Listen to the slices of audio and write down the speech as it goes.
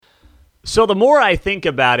So the more I think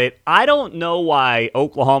about it, I don't know why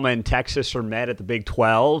Oklahoma and Texas are mad at the Big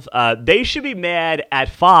 12. They should be mad at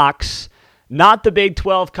Fox, not the Big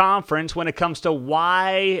 12 Conference, when it comes to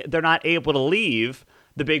why they're not able to leave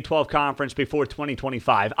the Big 12 Conference before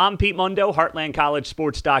 2025. I'm Pete Mundo.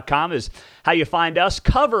 HeartlandCollegeSports.com is how you find us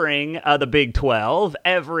covering the Big 12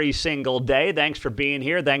 every single day. Thanks for being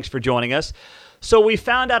here. Thanks for joining us. So we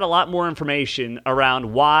found out a lot more information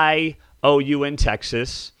around why OU and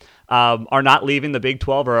Texas are not leaving the Big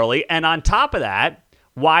 12 early. And on top of that,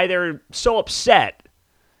 why they're so upset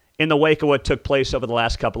in the wake of what took place over the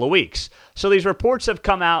last couple of weeks. So these reports have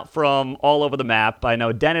come out from all over the map. I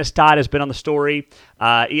know Dennis Todd has been on the story,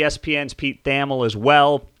 ESPN's Pete Thamel as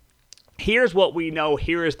well. Here's what we know.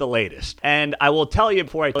 Here is the latest. And I will tell you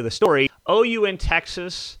before I tell you the story, OU and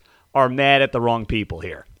Texas are mad at the wrong people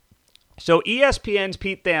here. So ESPN's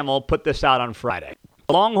Pete Thamel put this out on Friday.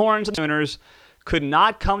 Longhorns and Sooners could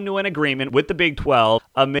not come to an agreement with the Big 12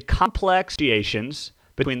 amid complex negotiations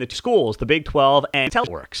between the two schools, the Big 12 and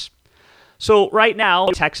Teleworks. So right now,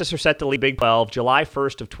 Texas are set to leave Big 12 July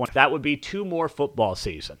 1st of 20. That would be 2 more football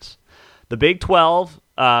seasons. The Big 12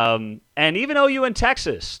 and even OU and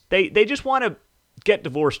Texas, they just want to get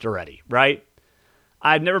divorced already, right?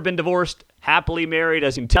 I've never been divorced, happily married,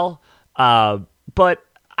 as you can tell, but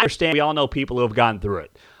I understand we all know people who have gone through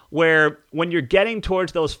it, where when you're getting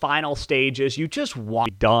towards those final stages, you just want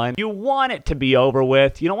it done. You want it to be over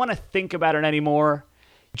with. You don't want to think about it anymore.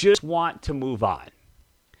 You just want to move on.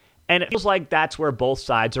 And it feels like that's where both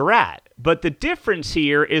sides are at. But the difference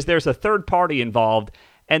here is there's a third party involved,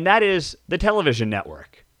 and that is the television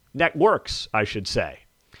network. Networks, I should say.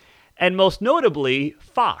 And most notably,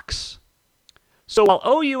 Fox. So while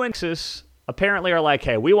OU and Texas apparently are like,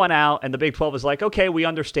 hey, we want out, and the Big 12 is like, okay, we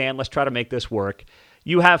understand. Let's try to make this work.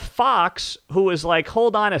 You have Fox, who is like,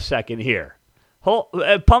 hold on a second here.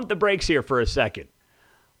 Pump the brakes here for a second.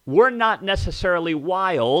 We're not necessarily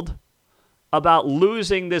wild about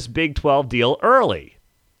losing this Big 12 deal early.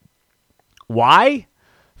 Why?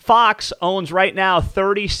 Fox owns right now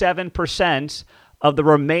 37% of the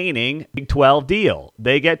remaining Big 12 deal.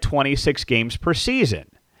 They get 26 games per season.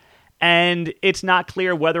 And it's not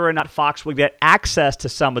clear whether or not Fox would get access to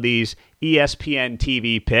some of these ESPN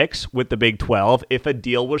TV picks with the Big 12 if a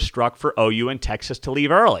deal was struck for OU and Texas to leave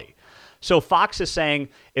early. So Fox is saying,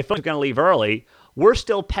 if Fox is going to leave early, we're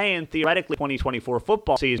still paying theoretically 2024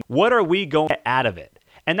 football season. What are we going to get out of it?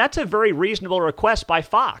 And that's a very reasonable request by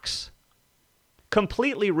Fox.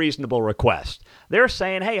 Completely reasonable request. They're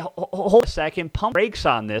saying, hey, hold a second, pump brakes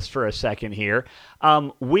on this for a second here.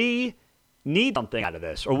 We need something out of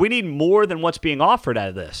this, or we need more than what's being offered out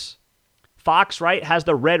of this. Fox, right, has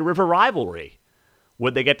the Red River rivalry.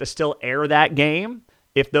 Would they get to still air that game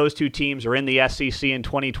if those two teams are in the SEC in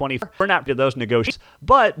 2024? We're not for those negotiations.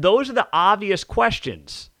 But those are the obvious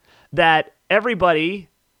questions that everybody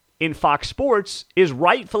in Fox Sports is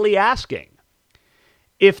rightfully asking.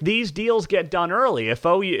 If these deals get done early, if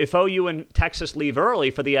OU and Texas leave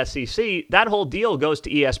early for the SEC, that whole deal goes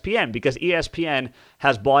to ESPN because ESPN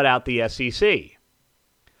has bought out the SEC.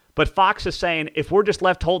 But Fox is saying, if we're just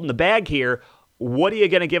left holding the bag here, what are you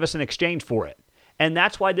going to give us in exchange for it? And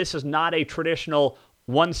that's why this is not a traditional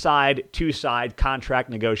one-side, two-side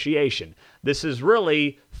contract negotiation. This is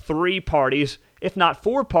really 3 parties, if not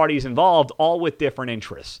 4 parties involved, all with different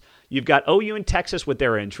interests. You've got OU and Texas with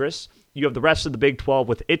their interests. You have the rest of the Big 12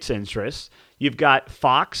 with its interests. You've got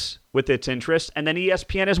Fox with its interests, and then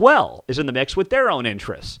ESPN as well is in the mix with their own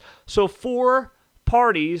interests. So 4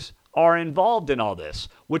 parties are involved in all this,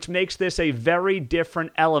 which makes this a very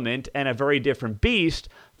different element and a very different beast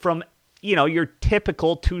from, your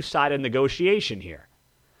typical two-sided negotiation here.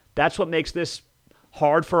 That's what makes this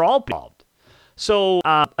hard for all involved. So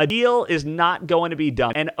a deal is not going to be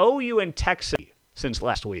done. And OU and Texas, since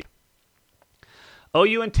last week,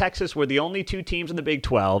 OU and Texas were the only 2 teams in the Big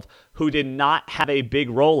 12 who did not have a big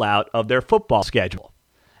rollout of their football schedule.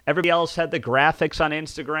 Everybody else had the graphics on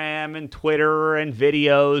Instagram and Twitter and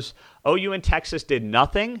videos. OU and Texas did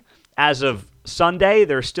nothing. As of Sunday,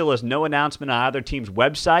 there still is no announcement on either team's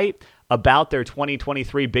website about their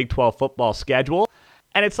 2023 Big 12 football schedule.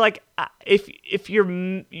 And it's like, if you're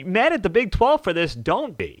mad at the Big 12 for this,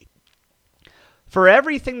 don't be. For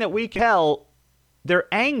everything that we can tell, their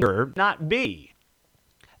anger not be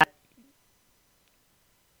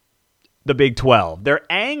the Big 12. Their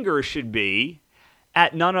anger should be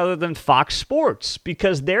at none other than Fox Sports,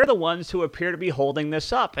 because they're the ones who appear to be holding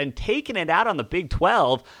this up and taking it out on the Big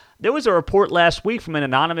 12. There was a report last week from an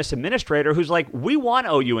anonymous administrator who's like, we want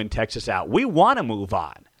OU and Texas out. We want to move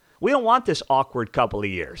on. We don't want this awkward couple of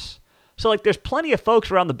years. So, like, there's plenty of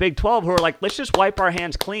folks around the Big 12 who are like, let's just wipe our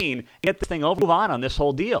hands clean and get the thing over, move on this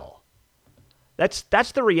whole deal.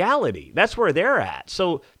 That's the reality. That's where they're at.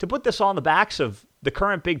 So to put this on the backs of the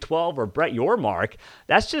current Big 12 or Brett Yormark,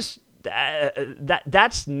 that's just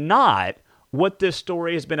that's not what this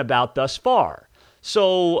story has been about thus far.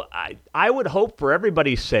 So I would hope for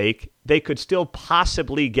everybody's sake they could still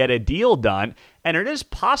possibly get a deal done, and it is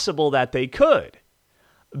possible that they could.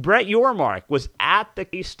 Brett Yormark was at the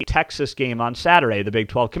Texas game on Saturday, the Big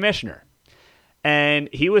 12 commissioner, and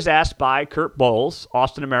he was asked by Kurt Bowles,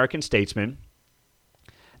 Austin American-Statesman,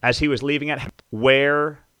 as he was leaving at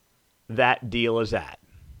where that deal is at.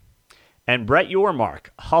 And Brett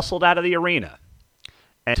Yormark hustled out of the arena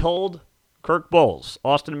and told Kirk Bowles,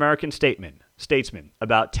 Austin American-Statesman,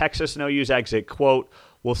 about Texas and OU's exit, quote,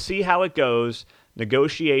 "We'll see how it goes.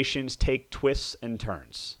 Negotiations take twists and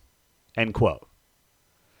turns," end quote.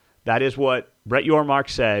 That is what Brett Yormark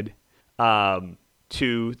said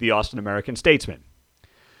to the Austin American-Statesman.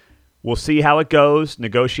 We'll see how it goes.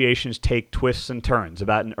 Negotiations take twists and turns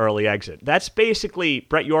about an early exit. That's basically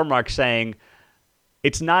Brett Yormark saying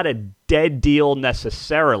it's not a dead deal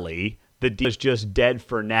necessarily. The deal is just dead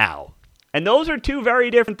for now. And those are two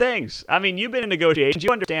very different things. I mean, you've been in negotiations.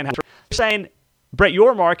 You understand how you're saying. Brett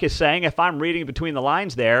Yormark is saying, if I'm reading between the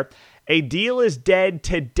lines there, a deal is dead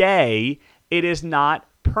today. It is not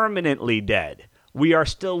permanently dead. We are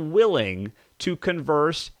still willing to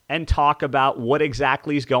converse and talk about what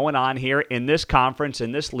exactly is going on here in this conference,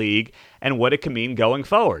 in this league, and what it can mean going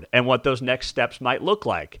forward, and what those next steps might look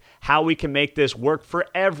like, how we can make this work for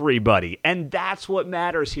everybody. And that's what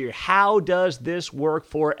matters here. How does this work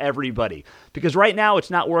for everybody? Because right now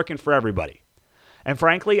it's not working for everybody. And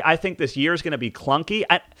frankly, I think this year is going to be clunky.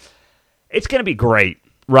 It's going to be great,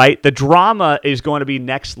 right? The drama is going to be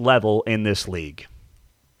next level in this league.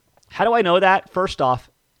 How do I know that? First off,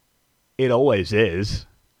 it always is.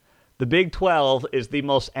 The Big 12 is the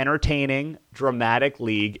most entertaining, dramatic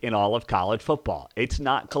league in all of college football. It's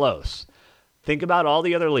not close. Think about all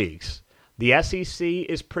the other leagues. The SEC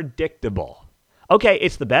is predictable. Okay,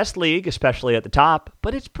 it's the best league, especially at the top,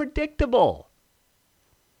 but it's predictable.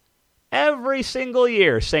 Every single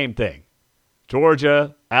year, same thing.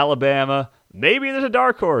 Georgia, Alabama, maybe there's a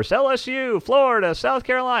dark horse, LSU, Florida, South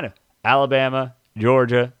Carolina, Alabama,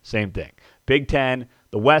 Georgia, same thing. Big Ten,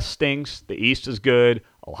 the West stinks, the East is good.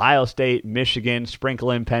 Ohio State, Michigan,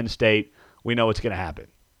 sprinkle in Penn State. We know what's going to happen.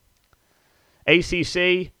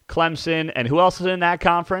 ACC, Clemson, and who else is in that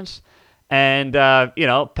conference? And,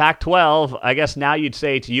 Pac-12, I guess now you'd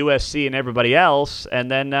say it's USC and everybody else.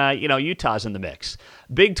 And then, Utah's in the mix.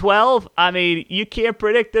 Big 12, I mean, you can't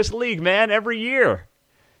predict this league, man, every year.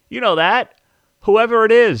 You know that. Whoever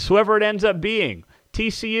it is, whoever it ends up being.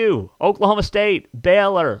 TCU, Oklahoma State,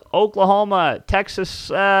 Baylor, Oklahoma, Texas,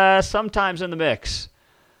 sometimes in the mix.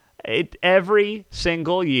 Every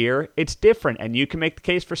single year, it's different, and you can make the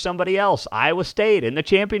case for somebody else. Iowa State in the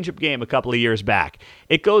championship game a couple of years back.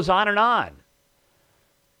 It goes on and on.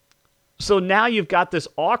 So now you've got this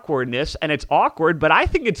awkwardness, and it's awkward, but I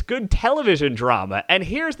think it's good television drama. And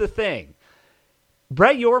here's the thing.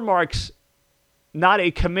 Brett Yormark's not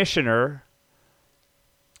a commissioner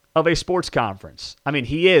of a sports conference. I mean,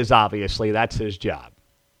 he is, obviously. That's his job.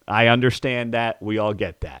 I understand that. We all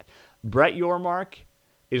get that. Brett Yormark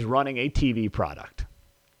is running a TV product.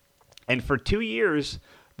 And for 2 years,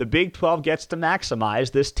 the Big 12 gets to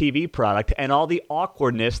maximize this TV product and all the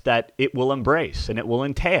awkwardness that it will embrace and it will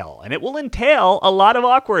entail. And it will entail a lot of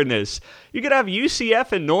awkwardness. You're going to have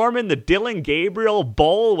UCF and Norman, the Dylan Gabriel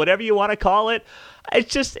Bowl, whatever you want to call it.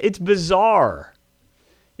 It's bizarre.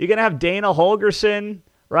 You're going to have Dana Holgerson,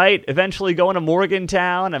 right? Eventually going to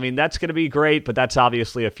Morgantown. I mean, that's going to be great, but that's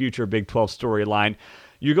obviously a future Big 12 storyline.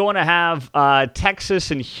 You're going to have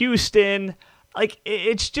Texas and Houston.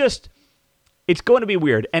 It's going to be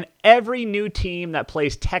weird. And every new team that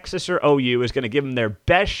plays Texas or OU is going to give them their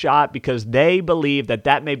best shot because they believe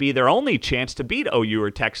that may be their only chance to beat OU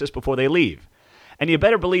or Texas before they leave. And you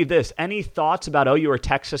better believe this. Any thoughts about OU or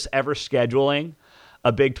Texas ever scheduling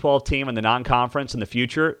a Big 12 team in the non-conference in the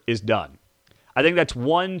future is done. I think that's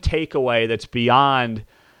one takeaway that's beyond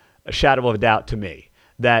a shadow of a doubt to me,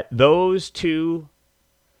 that those two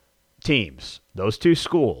teams, those two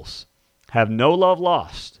schools, have no love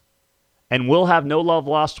lost and will have no love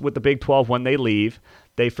lost with the Big 12 when they leave.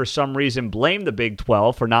 They, for some reason, blame the Big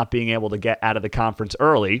 12 for not being able to get out of the conference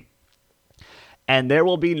early, and there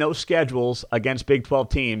will be no schedules against Big 12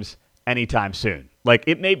 teams anytime soon.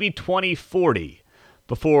 It may be 2040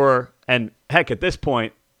 before, and heck, at this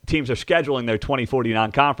point, teams are scheduling their 2040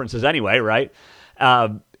 non-conferences anyway, right?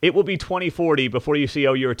 It will be 2040 before you see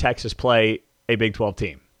OU or Texas play a Big 12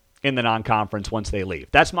 team. in the non-conference once they leave.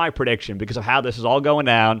 That's my prediction because of how this is all going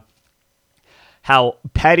down, how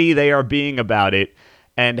petty they are being about it,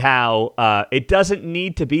 and how it doesn't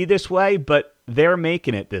need to be this way, but they're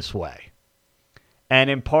making it this way. And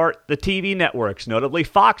in part, the TV networks, notably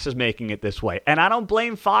Fox, is making it this way. And I don't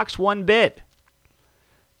blame Fox one bit.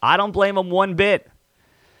 I don't blame them one bit.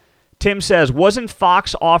 Tim says, wasn't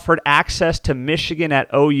Fox offered access to Michigan at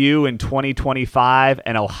OU in 2025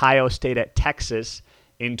 and Ohio State at Texas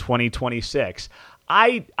in 2026?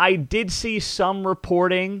 I did see some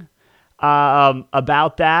reporting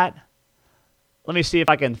about that. Let me see if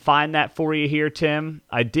I can find that for you here, Tim.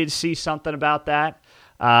 I did see something about that.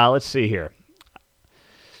 Let's see here.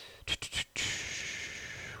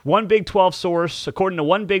 One Big 12 source, according to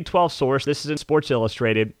one Big 12 source, this is in Sports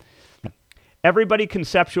Illustrated, everybody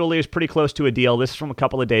conceptually is pretty close to a deal. This is from a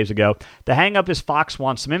couple of days ago. The hang-up is Fox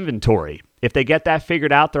wants some inventory. If they get that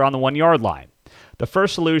figured out, they're on the 1-yard line. The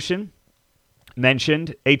first solution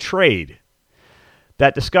mentioned a trade.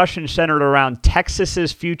 That discussion centered around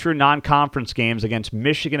Texas's future non-conference games against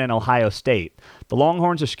Michigan and Ohio State. The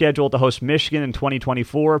Longhorns are scheduled to host Michigan in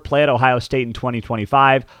 2024, play at Ohio State in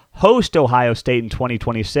 2025, host Ohio State in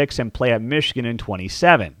 2026, and play at Michigan in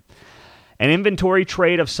 2027. An inventory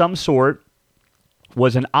trade of some sort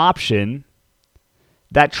was an option.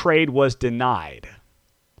 That trade was denied.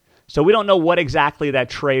 So we don't know what exactly that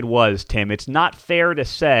trade was, Tim. It's not fair to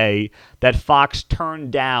say that Fox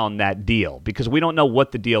turned down that deal because we don't know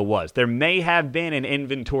what the deal was. There may have been an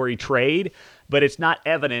inventory trade, but it's not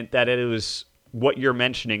evident that it was what you're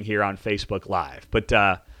mentioning here on Facebook Live. But,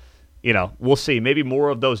 we'll see. Maybe more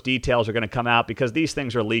of those details are going to come out because these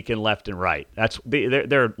things are leaking left and right.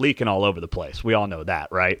 They're leaking all over the place. We all know that,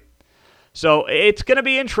 right? So it's going to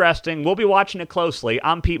be interesting. We'll be watching it closely.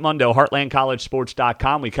 I'm Pete Mundo,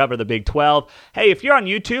 HeartlandCollegeSports.com. We cover the Big 12. Hey, if you're on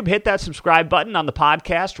YouTube, hit that subscribe button on the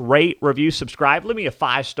podcast. Rate, review, subscribe. Leave me a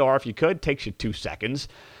 5-star if you could. Takes you 2 seconds.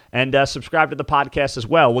 And subscribe to the podcast as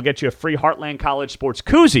well. We'll get you a free Heartland College Sports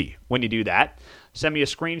koozie when you do that. Send me a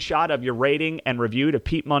screenshot of your rating and review to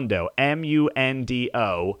Pete Mundo,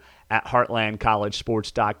 MUNDO, at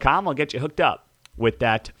HeartlandCollegeSports.com. I'll get you hooked up with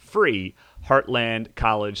that free Heartland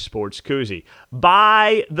College Sports koozie.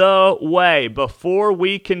 By the way, before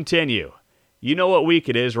we continue, you know what week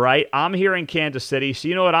it is, right? I'm here in Kansas City, so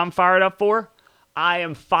you know what I'm fired up for? I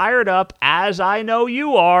am fired up, as I know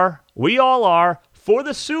you are, we all are, for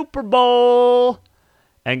the Super Bowl.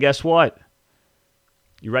 And guess what?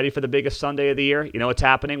 You ready for the biggest Sunday of the year? You know what's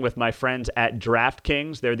happening with my friends at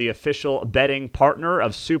DraftKings? They're the official betting partner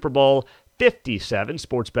of Super Bowl 57,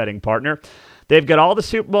 sports betting partner. They've got all the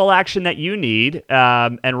Super Bowl action that you need.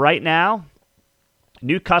 And right now,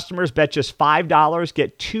 new customers bet just $5,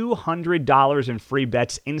 get $200 in free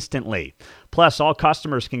bets instantly. Plus, all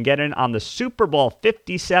customers can get in on the Super Bowl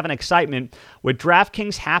 57 excitement with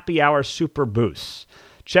DraftKings Happy Hour Super Boosts.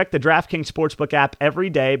 Check the DraftKings Sportsbook app every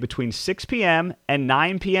day between 6 p.m. and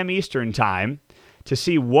 9 p.m. Eastern Time to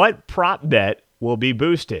see what prop bet will be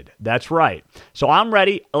boosted. That's right. So I'm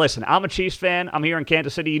ready. Listen, I'm a Chiefs fan. I'm here in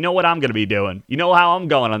Kansas City. You know what I'm going to be doing. You know how I'm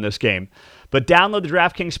going on this game. But download the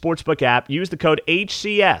DraftKings Sportsbook app. Use the code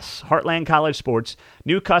HCS, Heartland College Sports.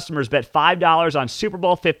 New customers bet $5 on Super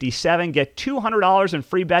Bowl 57. Get $200 in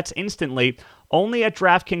free bets instantly only at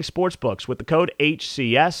DraftKings Sportsbooks with the code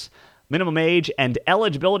HCS. Minimum age and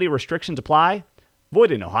eligibility restrictions apply.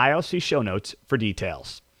 Void in Ohio. See show notes for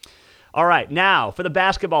details. All right, now for the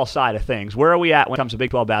basketball side of things, where are we at when it comes to Big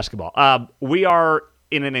 12 basketball? We are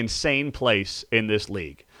in an insane place in this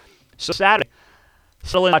league. So Saturday,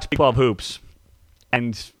 still in Big 12 hoops,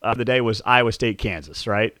 and the day was Iowa State, Kansas,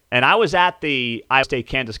 right? And I was at the Iowa State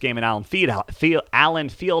Kansas game in Allen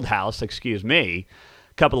Fieldhouse, a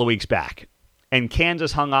couple of weeks back, and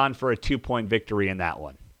Kansas hung on for a 2-point victory in that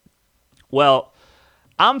one. Well,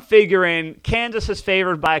 I'm figuring Kansas is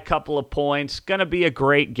favored by a couple of points, going to be a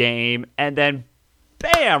great game, and then,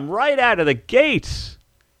 bam, right out of the gates,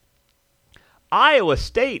 Iowa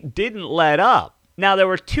State didn't let up. Now, there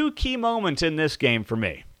were 2 key moments in this game for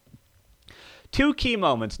me. 2 key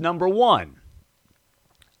moments. Number one,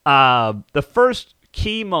 the first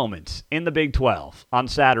key moment in the Big 12 on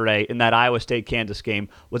Saturday in that Iowa State-Kansas game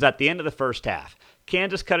was at the end of the first half.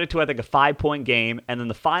 Kansas cut it to, I think, a 5-point game, and then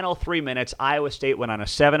the final 3 minutes, Iowa State went on a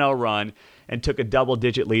 7-0 run and took a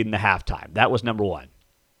double-digit lead in the halftime. That was number one.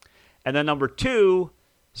 And then number two,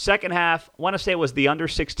 second half, I want to say it was the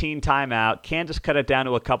under-16 timeout. Kansas cut it down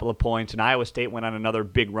to a couple of points, and Iowa State went on another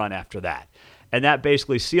big run after that. And that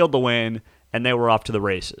basically sealed the win, and they were off to the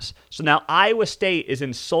races. So now Iowa State is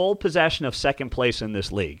in sole possession of second place in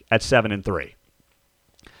this league at 7-3.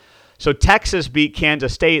 So Texas beat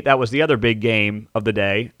Kansas State. That was the other big game of the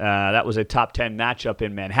day. That was a top 10 matchup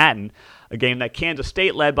in Manhattan, a game that Kansas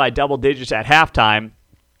State led by double digits at halftime,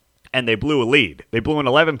 and they blew a lead. They blew an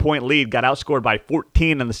 11-point lead, got outscored by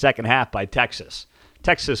 14 in the second half by Texas.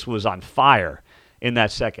 Texas was on fire in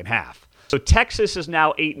that second half. So Texas is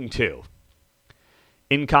now 8-2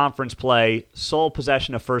 in conference play, sole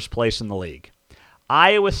possession of first place in the league.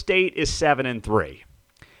 Iowa State is 7-3.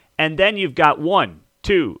 And then you've got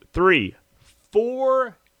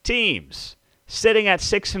 4 teams sitting at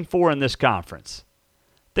 6-4 in this conference.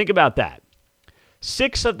 Think about that.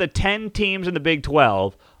 6 of the 10 teams in the Big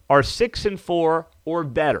 12 are 6-4 or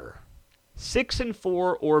better.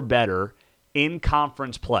 6-4 or better in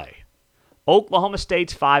conference play. Oklahoma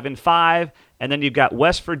State's 5-5, and then you've got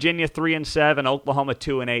West Virginia 3-7, Oklahoma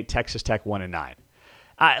 2-8, Texas Tech 1-9.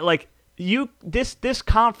 This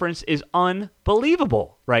conference is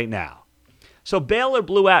unbelievable right now. So Baylor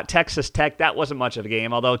blew out Texas Tech. That wasn't much of a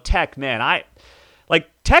game, although Tech,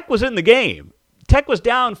 Tech was in the game. Tech was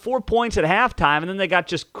down 4 points at halftime, and then they got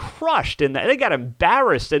just crushed they got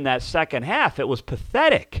embarrassed in that second half. It was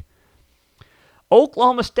pathetic.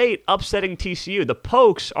 Oklahoma State upsetting TCU. The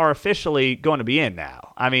Pokes are officially going to be in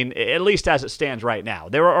now. I mean, at least as it stands right now.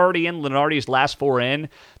 They were already in Lunardi's last 4 in.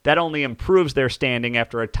 That only improves their standing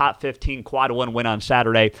after a top 15 quad one win on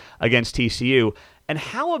Saturday against TCU. And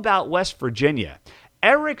how about West Virginia?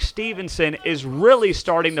 Eric Stevenson is really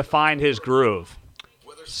starting to find his groove.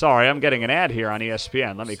 Sorry, I'm getting an ad here on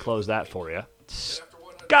ESPN. Let me close that for you.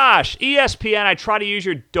 Gosh, ESPN, I try to use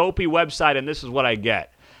your dopey website, and this is what I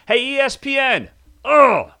get. Hey, ESPN.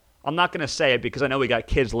 I'm not going to say it because I know we got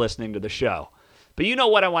kids listening to the show. But you know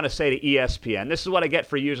what I want to say to ESPN. This is what I get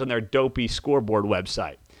for using their dopey scoreboard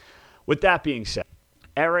website. With that being said,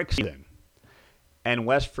 Eric Stevenson and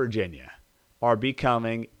West Virginia are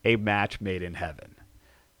becoming a match made in heaven.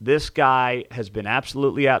 This guy has been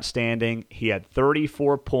absolutely outstanding. He had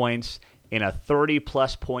 34 points in a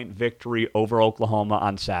 30-plus point victory over Oklahoma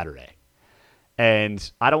on Saturday.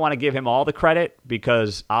 And I don't want to give him all the credit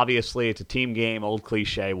because obviously it's a team game, old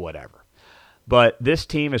cliche, whatever. But this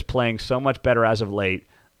team is playing so much better as of late.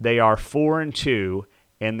 They are 4-2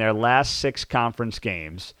 in their last 6 conference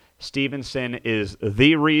games. Stevenson is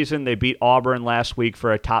the reason they beat Auburn last week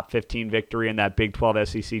for a top 15 victory in that Big 12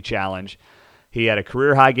 SEC Challenge. He had a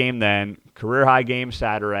career-high game then, career-high game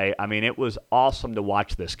Saturday. I mean, it was awesome to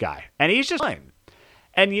watch this guy. And he's just playing.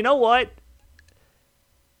 And you know what?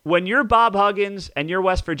 When you're Bob Huggins and you're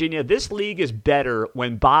West Virginia, this league is better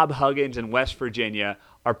when Bob Huggins and West Virginia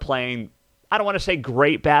are playing, I don't want to say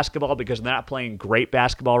great basketball because they're not playing great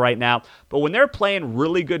basketball right now, but when they're playing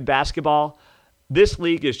really good basketball, this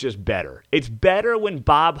league is just better. It's better when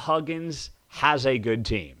Bob Huggins has a good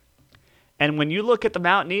team. And when you look at the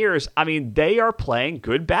Mountaineers, I mean, they are playing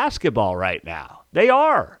good basketball right now. They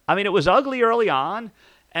are. I mean, it was ugly early on.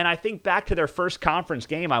 And I think back to their first conference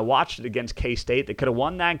game, I watched it against K-State. They could have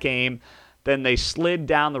won that game. Then they slid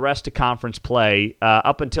down the rest of conference play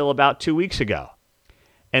up until about 2 weeks ago.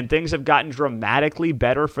 And things have gotten dramatically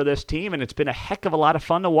better for this team, and it's been a heck of a lot of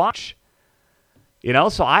fun to watch. You know,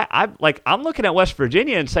 so I'm looking at West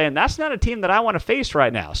Virginia and saying that's not a team that I want to face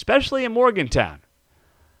right now, especially in Morgantown.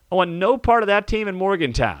 I want no part of that team in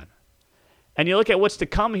Morgantown. And you look at what's to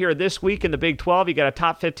come here this week in the Big 12. You got a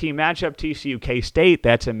top 15 matchup, TCU K-State.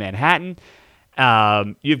 That's in Manhattan.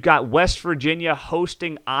 You've got West Virginia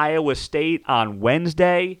hosting Iowa State on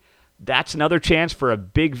Wednesday. That's another chance for a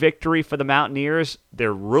big victory for the Mountaineers.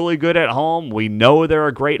 They're really good at home. We know they're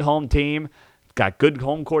a great home team. Got good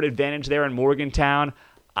home court advantage there in Morgantown.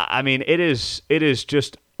 I mean, it is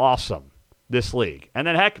just awesome, this league. And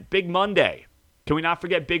then, heck, Big Monday. Can we not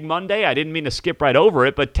forget Big Monday? I didn't mean to skip right over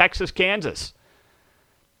it, but Texas, Kansas.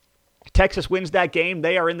 Texas wins that game.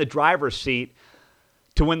 They are in the driver's seat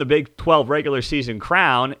to win the Big 12 regular season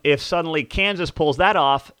crown. If suddenly Kansas pulls that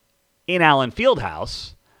off in Allen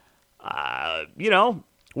Fieldhouse,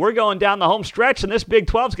 we're going down the home stretch, and this Big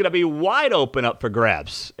 12 is going to be wide open up for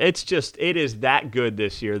grabs. It is that good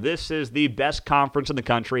this year. This is the best conference in the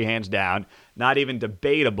country, hands down. Not even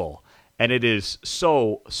debatable. And it is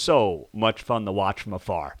so, so much fun to watch from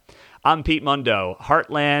afar. I'm Pete Mundo,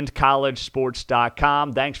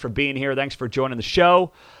 HeartlandCollegeSports.com. Thanks for being here. Thanks for joining the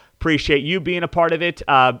show. Appreciate you being a part of it.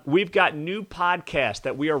 We've got new podcasts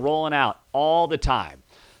that we are rolling out all the time.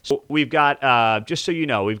 So we've got, just so you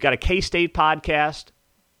know, we've got a K-State podcast,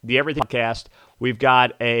 the Everything podcast. We've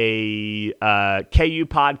got a KU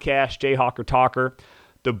podcast, Jayhawker Talker.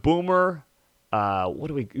 The Boomer,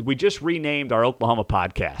 we just renamed our Oklahoma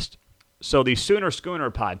podcast. So the Sooner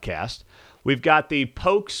Schooner podcast. We've got the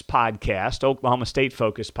Pokes podcast, Oklahoma State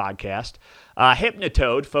focused podcast.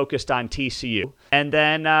 Hypnotoad, focused on TCU. And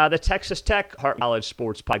then the Texas Tech Heart College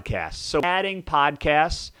Sports podcast. So adding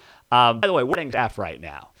podcasts. By the way, we're adding staff right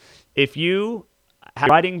now. If you have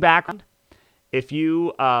a writing background, if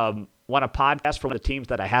you want a podcast from one of the teams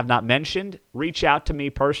that I have not mentioned, reach out to me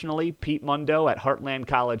personally, Pete Mundo at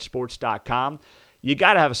heartlandcollegesports.com. You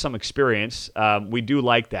got to have some experience. We do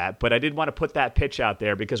like that. But I did want to put that pitch out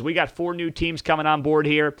there because we got 4 new teams coming on board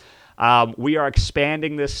here. We are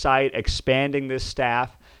expanding this site, expanding this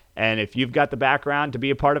staff. And if you've got the background to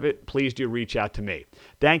be a part of it, please do reach out to me.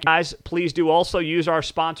 Thank you, guys. Please do also use our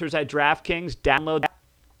sponsors at DraftKings. Download that.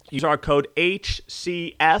 Use our code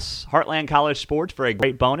HCS, Heartland College Sports, for a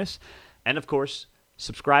great bonus. And, of course,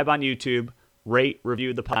 subscribe on YouTube, rate,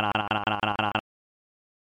 review the podcast on